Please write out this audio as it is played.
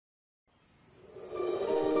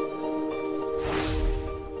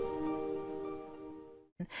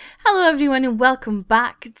Hello everyone and welcome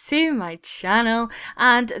back to my channel,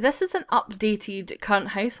 and this is an updated current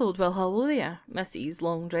household. Well, hello there, Missy's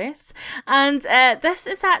long dress. And this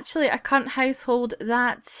is actually a current household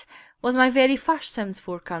that was my very first Sims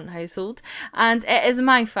 4 current household, and it is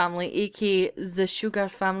my family, aka the Sugar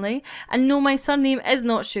family. And no, my surname is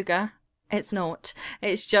not Sugar. It's not.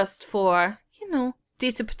 It's just for, you know,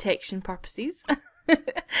 data protection purposes.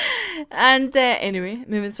 And anyway,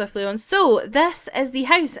 moving swiftly on. So this is the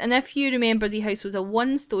house, and if you remember, the house was a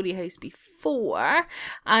one-story house before.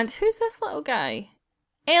 And who's this little guy?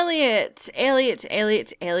 Elliot.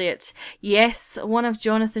 Yes, one of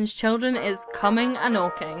Jonathan's children is coming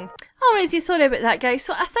a-knocking. Alrighty, sorry about that, guys.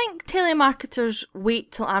 So I think telemarketers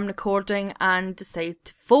wait till I'm recording and decide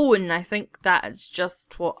to phone. I think that is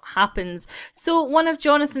just what happens. So one of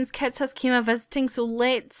Jonathan's kids has came a visiting, so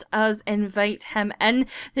let us invite him in.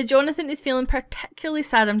 Now Jonathan is feeling particularly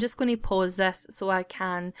sad. I'm just going to pause this so I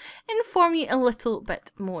can inform you a little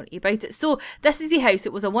bit more about it. So this is the house.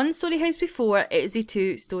 It was a one-story house before. It is a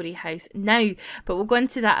two-story house now, but we'll go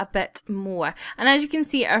into that a bit more. And as you can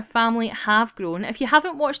see, our family have grown. If you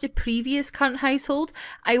haven't watched the previous current household,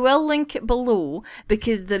 I will link it below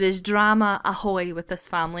because there is drama ahoy with this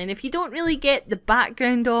family, and if you don't really get the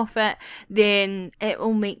background of it, then it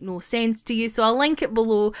will make no sense to you. So I'll link it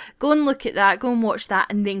below. Go and look at that, go and watch that,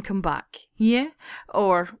 and then come back. Yeah?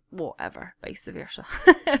 Or whatever, vice versa.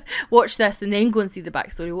 Watch this and then go and see the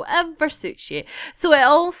backstory, whatever suits you. So it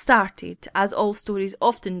all started, as all stories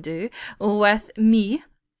often do, with me.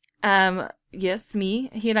 Yes, me.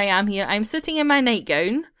 Here I am here. I'm sitting in my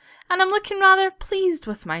nightgown, and I'm looking rather pleased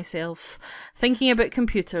with myself, thinking about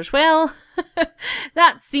computers. Well,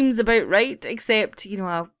 that seems about right, except, you know,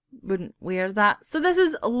 I wouldn't wear that. So this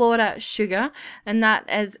is Laura Sugar, and that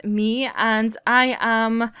is me, and I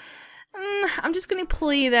am... I'm just going to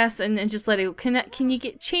play this and just let it go. Can you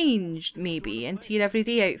get changed, maybe, into your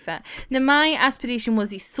everyday outfit? Now, my aspiration was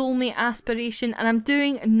the soulmate aspiration, and I'm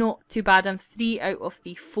doing not too bad. I'm 3 out of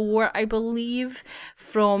the 4, I believe,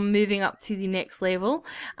 from moving up to the next level.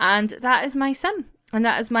 And that is my sim. And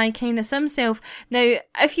that is my kind of sim self. Now,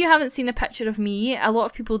 if you haven't seen a picture of me, a lot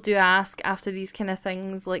of people do ask after these kind of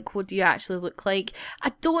things, like, what do you actually look like?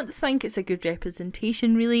 I don't think it's a good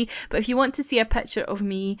representation, really. But if you want to see a picture of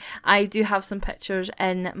me, I do have some pictures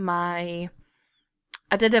in my...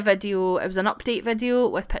 I did a video, it was an update video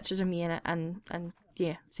with pictures of me in it, and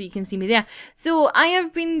yeah, so you can see me there. So I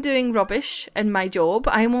have been doing rubbish in my job.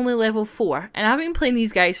 I'm only level 4, and I've been playing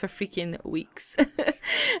these guys for freaking weeks.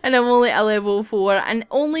 And I'm only at level 4, and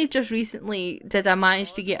only just recently did I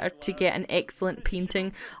manage to get her to get an excellent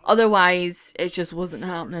painting. Otherwise, it just wasn't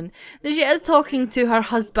happening. Now she is talking to her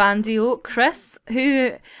husbandio, Chris,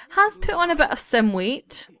 who has put on a bit of sim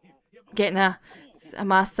weight, getting a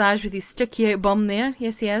massage with his sticky out bum there.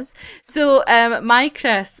 Yes, he is. So my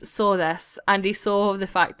Chris saw this, and he saw the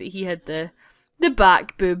fact that he had the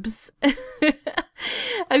back boobs.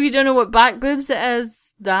 If you don't know what back boobs it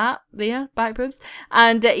is, that there, back boobs.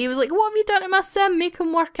 And he was like, what have you done to my sim? Make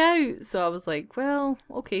him work out. So I was like, well,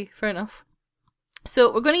 okay, fair enough.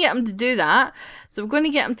 So we're going to get him to do that. So we're going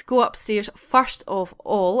to get him to go upstairs first of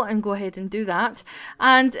all and go ahead and do that.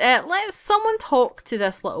 And let someone talk to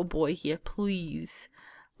this little boy here, please.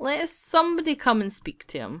 Let somebody come and speak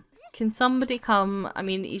to him. Can somebody come? I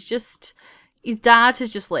mean, he's just... His dad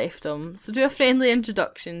has just left him. So do a friendly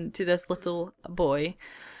introduction to this little boy.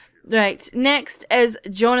 Right, next is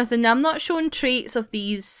Jonathan. Now I'm not showing traits of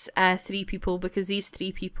these 3 people because these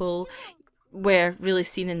 3 people were really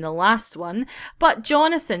seen in the last one. But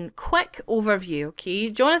Jonathan, quick overview,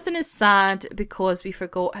 okay? Jonathan is sad because we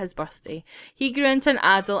forgot his birthday. He grew into an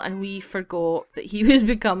adult and we forgot that he was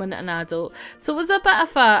becoming an adult. So it was a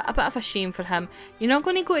bit of a shame for him. You're not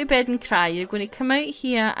going to go to bed and cry. You're going to come out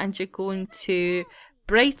here and you're going to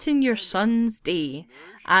brighten your son's day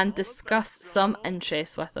and discuss some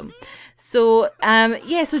interests with him. So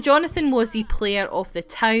yeah, so Jonathan was the player of the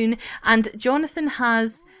town, and Jonathan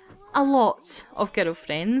has a lot of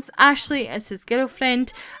girlfriends. Ashley is his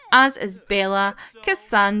girlfriend, as is Bella,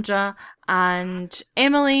 Cassandra, and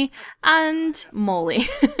Emily, and Molly.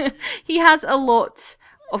 He has a lot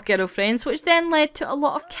of girlfriends, which then led to a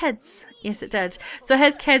lot of kids. Yes, it did. So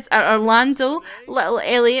his kids are Orlando, little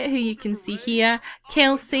Elliot, who you can see here,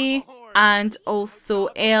 Kelsey, and also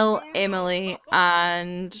Elle, Emily,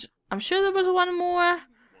 and I'm sure there was one more.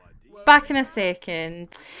 Back in a second.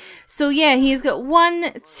 So yeah, he's got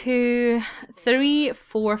 1, 2, 3,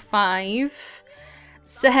 4, 5,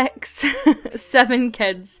 sex, 7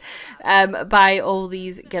 kids by all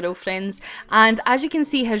these girlfriends, and as you can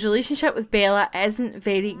see, his relationship with Bella isn't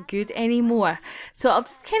very good anymore. So I'll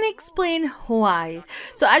just kind of explain why.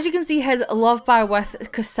 So as you can see, his love bar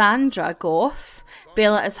with Cassandra Goth,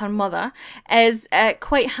 Bella is her mother, is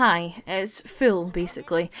quite high. It's full,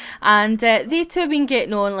 basically. And they two have been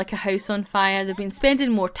getting on like a house on fire. They've been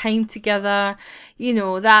spending more time together, you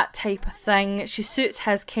know, that type of thing. She suits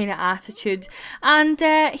his kind of attitude. And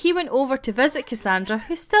he went over to visit Cassandra,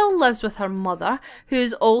 who still lives with her mother,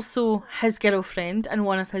 who's also his girlfriend and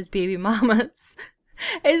one of his baby mamas.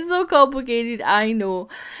 It's so complicated, I know.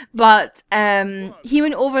 But he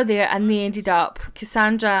went over there and they ended up,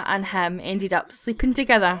 Cassandra and him ended up sleeping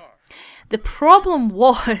together. The problem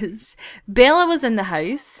was, Bella was in the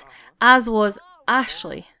house, as was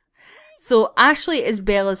Ashley. So Ashley is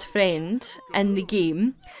Bella's friend in the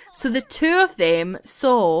game. So the two of them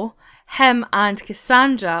saw him and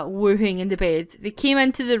Cassandra wooing in the bed. They came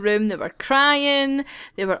into the room, they were crying,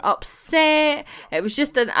 they were upset. It was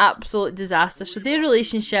just an absolute disaster. So their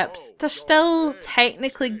relationships, they're still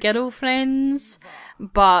technically girlfriends,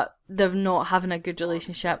 but they're not having a good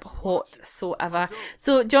relationship whatsoever.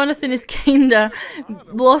 So Jonathan has kinda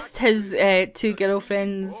lost his 2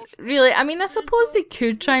 girlfriends. Really, I mean, I suppose they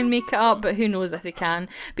could try and make it up, but who knows if they can.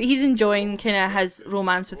 But he's enjoying kinda his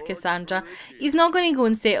romance with Cassandra. Girls. He's not going to go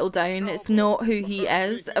and settle down. It's not who he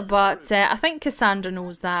is. But I think Cassandra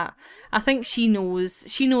knows that. I think she knows.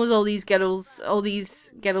 She knows all these girls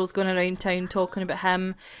going around town talking about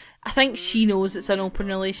him. I think she knows it's an open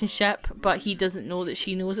relationship, but he doesn't know that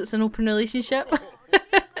she knows it's an open relationship.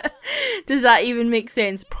 Does that even make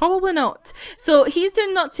sense? Probably not. So he's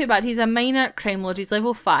doing not too bad. He's a minor crime lord. He's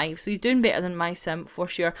level 5, so he's doing better than my sim for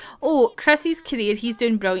sure. Oh, Chrissy's career, he's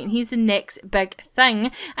doing brilliant. He's the next big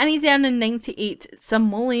thing, and he's earning 98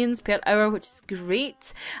 simoleons per hour, which is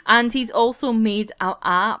great. And he's also made an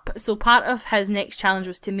app. So part of his next challenge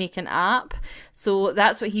was to make an app. So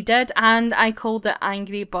that's what he did, and I called it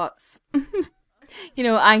Angry Butts. You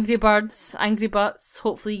know, Angry Birds, Angry Butts.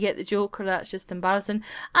 Hopefully you get the joke, or that's just embarrassing.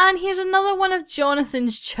 And here's another one of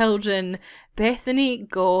Jonathan's children, Bethany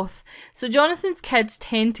Goth. So Jonathan's kids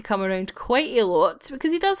tend to come around quite a lot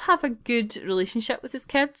because he does have a good relationship with his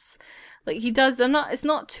kids. Like he does, it's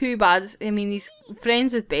not too bad. I mean, he's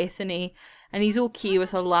friends with Bethany and he's okay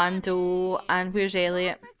with Orlando, and where's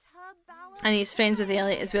Elliot? And he's friends with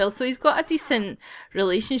Elliot as well, so he's got a decent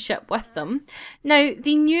relationship with them. Now,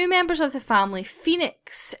 the new members of the family,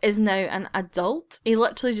 Phoenix is now an adult. He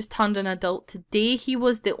literally just turned an adult today. He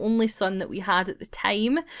was the only son that we had at the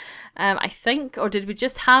time, I think. Or did we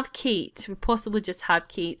just have Kate? We possibly just had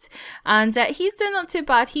Kate. And he's doing not too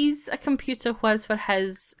bad. He's a computer whiz for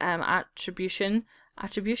his aspiration.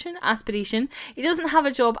 He doesn't have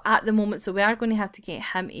a job at the moment, so we are going to have to get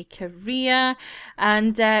him a career.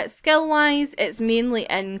 And skill wise, it's mainly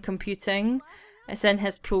in computing. It's in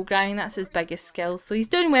his programming. That's his biggest skill, so he's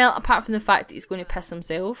doing well, apart from the fact that he's going to piss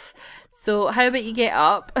himself. So how about you get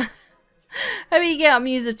up? How about you get up and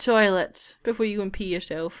use the toilet before you go and pee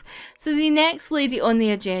yourself? So the next lady on the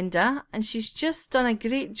agenda, and she's just done a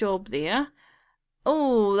great job there.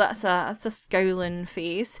 Oh, that's a scowling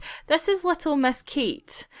face. This is little Miss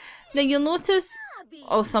Kate. Now you'll notice,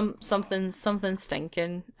 oh, something's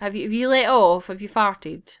stinking. Have you let off? Have you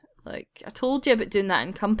farted? Like I told you about doing that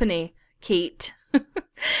in company, Kate.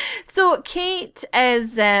 So Kate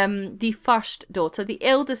is the first daughter, the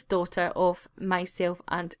eldest daughter of myself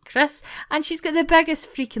and Chris, and she's got the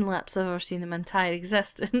biggest freaking lips I've ever seen in my entire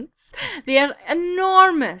existence. They are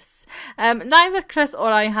enormous. Neither Chris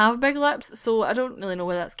or I have big lips, so I don't really know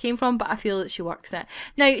where that came from, but I feel that she works it.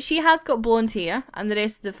 Now, she has got blonde hair, and the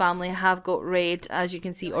rest of the family have got red, as you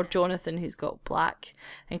can see, or Jonathan, who's got black,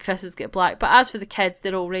 and Chris has got black. But as for the kids,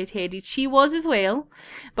 they're all red-headed. She was as well,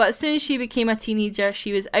 but as soon as she became a teenager,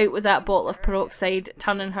 she was out with that bottle of peroxide,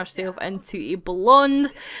 turning herself into a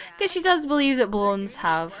blonde, because she does believe that blondes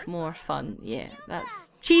have more fun. Yeah,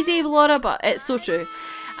 that's cheesy, Laura, but it's so true.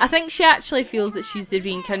 I think she actually feels that she's the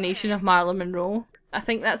reincarnation of Marilyn Monroe. I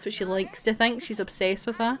think that's what she likes to think. She's obsessed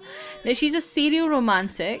with her. Now, she's a serial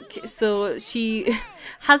romantic, so she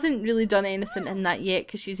hasn't really done anything in that yet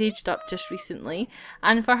because she's aged up just recently.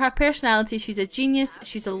 And for her personality, she's a genius,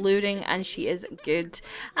 she's alluring, and she is good.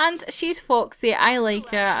 And she's foxy. I like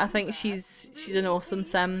her. I think she's an awesome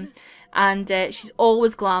sim. And she's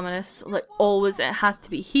always glamorous. Like, always. It has to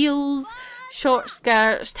be heels, short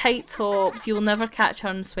skirts, tight tops. You will never catch her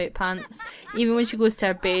in sweatpants. Even when she goes to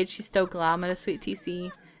her bed, she's still glamorous. Wait till you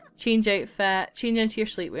see. Change outfit. Change into your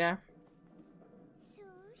sleepwear.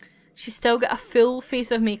 She's still got a full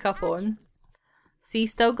face of makeup on. See,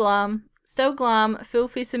 still glam. Still glam, full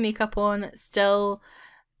face of makeup on, still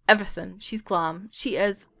everything. She's glam. She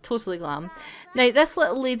is totally glam. Now, this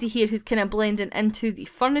little lady here who's kind of blending into the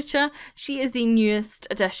furniture, she is the newest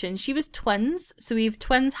addition. She was twins, so we have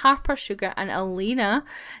twins Harper Sugar and Elena.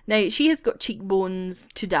 Now, she has got cheekbones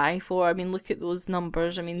to die for. I mean, look at those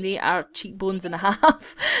numbers. I mean, they are cheekbones and a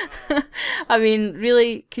half. I mean,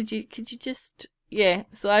 really, could you just... Yeah,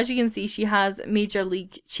 so as you can see, she has major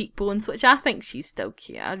league cheekbones, which I think she's still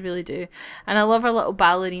cute. I really do. And I love her little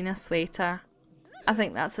ballerina sweater. I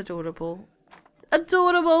think that's adorable.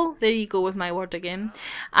 Adorable! There you go with my word again.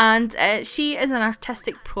 And she is an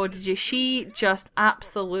artistic prodigy. She just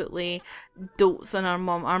absolutely dotes on her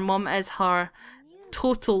mum. Our mum is her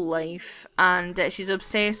total life, and she's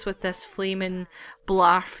obsessed with this flaming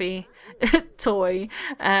blarfy toy.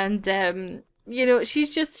 And you know,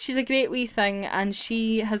 she's a great wee thing, and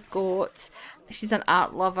she's an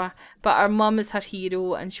art lover, but her mum is her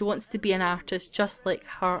hero and she wants to be an artist just like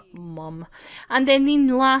her mum. And then the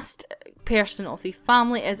last person of the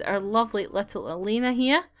family is our lovely little Elena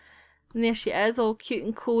here. And there she is, all cute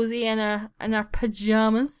and cozy in her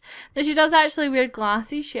pyjamas. Now, she does actually wear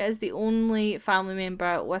glasses. She is the only family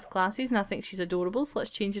member with glasses, and I think she's adorable, so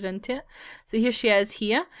let's change it into it. So here she is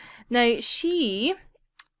here. Now, she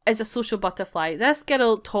is a social butterfly. This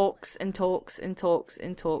girl talks and talks and talks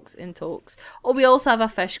and talks and talks. Oh, we also have a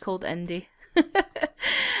fish called Indy.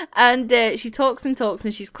 And she talks and talks,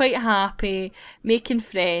 and she's quite happy making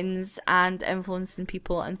friends and influencing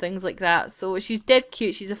people and things like that. So she's dead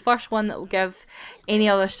cute. She's the first one that will give any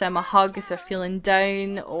other sim a hug if they're feeling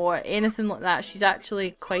down or anything like that. She's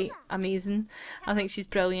actually quite amazing. I think she's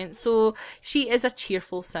brilliant. So she is a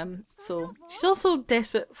cheerful sim. So she's also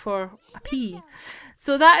desperate for a pee.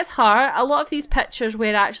 So that is her. A lot of these pictures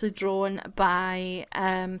were actually drawn by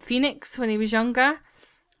Phoenix when he was younger.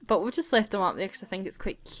 But we've just left them up there because I think it's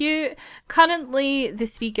quite cute. Currently, the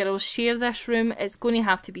three girls share this room. It's going to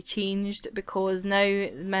have to be changed because now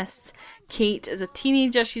Miss Kate is a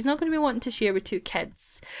teenager. She's not going to be wanting to share with two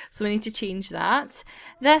kids. So we need to change that.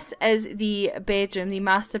 This is the bedroom, the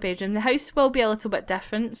master bedroom. The house will be a little bit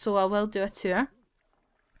different, so I will do a tour.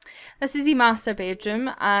 This is the master bedroom,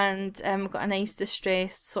 and we've got a nice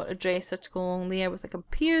distressed sort of dresser to go along there with a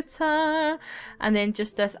computer, and then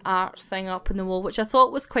just this art thing up on the wall, which I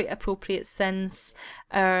thought was quite appropriate since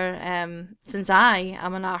I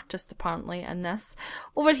am an artist apparently in this.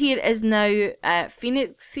 Over here is now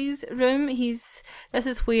Phoenix's room. This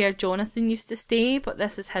is where Jonathan used to stay, but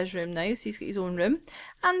this is his room now, so he's got his own room.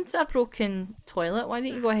 And a broken toilet. Why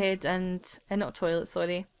don't you go ahead and, not toilet,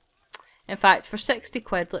 sorry. In fact, for 60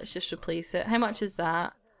 quid, let's just replace it. How much is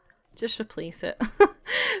that? Just replace it.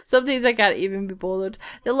 Some days I can't even be bothered.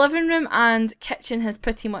 The living room and kitchen has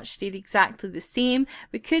pretty much stayed exactly the same.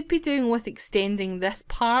 We could be doing with extending this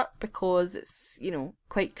part because it's, you know,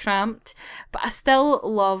 quite cramped. But I still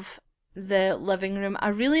love the living room. I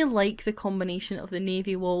really like the combination of the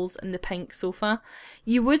navy walls and the pink sofa.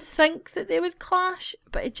 You would think that they would clash,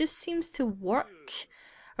 but it just seems to work.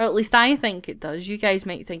 Or at least I think it does. You guys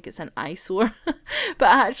might think it's an eyesore. But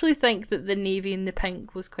I actually think that the navy and the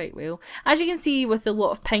pink was quite well. As you can see, with a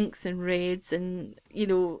lot of pinks and reds and, you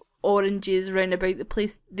know, oranges around about the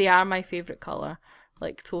place, they are my favourite colour.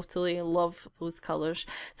 Like, totally love those colours.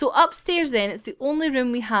 So upstairs then, it's the only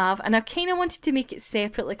room we have. And I kind of wanted to make it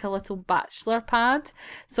separate, like a little bachelor pad.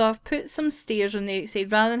 So I've put some stairs on the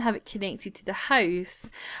outside. Rather than have it connected to the house,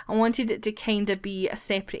 I wanted it to kind of be a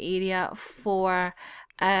separate area for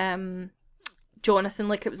Jonathan,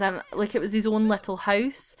 like it was his own little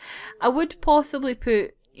house. I would possibly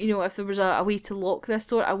put, you know, if there was a way to lock this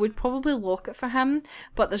door, I would probably lock it for him,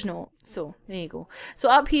 but there's not. So there you go. So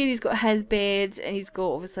up here he's got his bed, and he's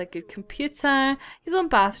got obviously a good computer, his own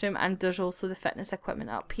bathroom, and there's also the fitness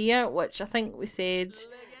equipment up here, which I think we said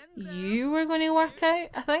you were going to work out,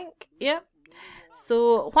 I think. Yep.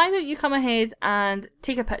 So why don't you come ahead and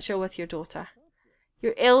take a picture with your daughter?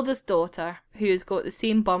 Your eldest daughter, who has got the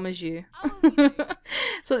same bum as you.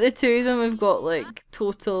 So the two of them have got like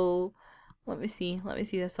total... Let me see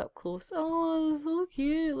this up close. Oh, so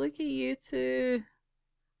cute. Look at you two.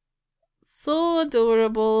 So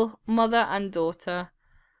adorable. Mother and daughter.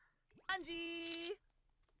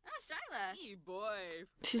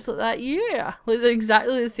 She's like that, yeah. Like they're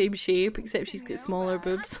exactly the same shape, except she's got smaller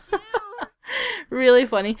boobs. Really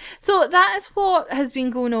funny. So that is what has been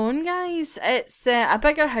going on, guys. It's a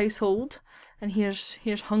bigger household, and here's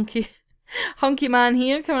hunky man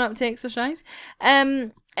here coming up to exercise.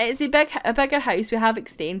 It's a bigger house. We have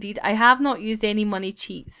extended. I have not used any money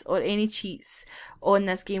cheats or any cheats on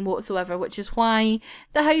this game whatsoever, which is why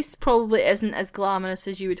the house probably isn't as glamorous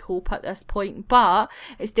as you would hope at this point, but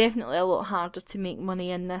it's definitely a lot harder to make money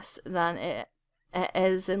in this than it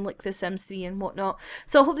is in like The Sims 3 and whatnot.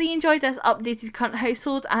 So I hope that you enjoyed this updated current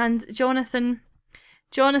household, and Jonathan,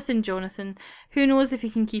 who knows if he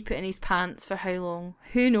can keep it in his pants for how long?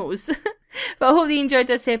 Who knows? But I hope that you enjoyed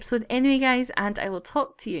this episode anyway, guys, and I will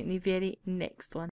talk to you in the very next one.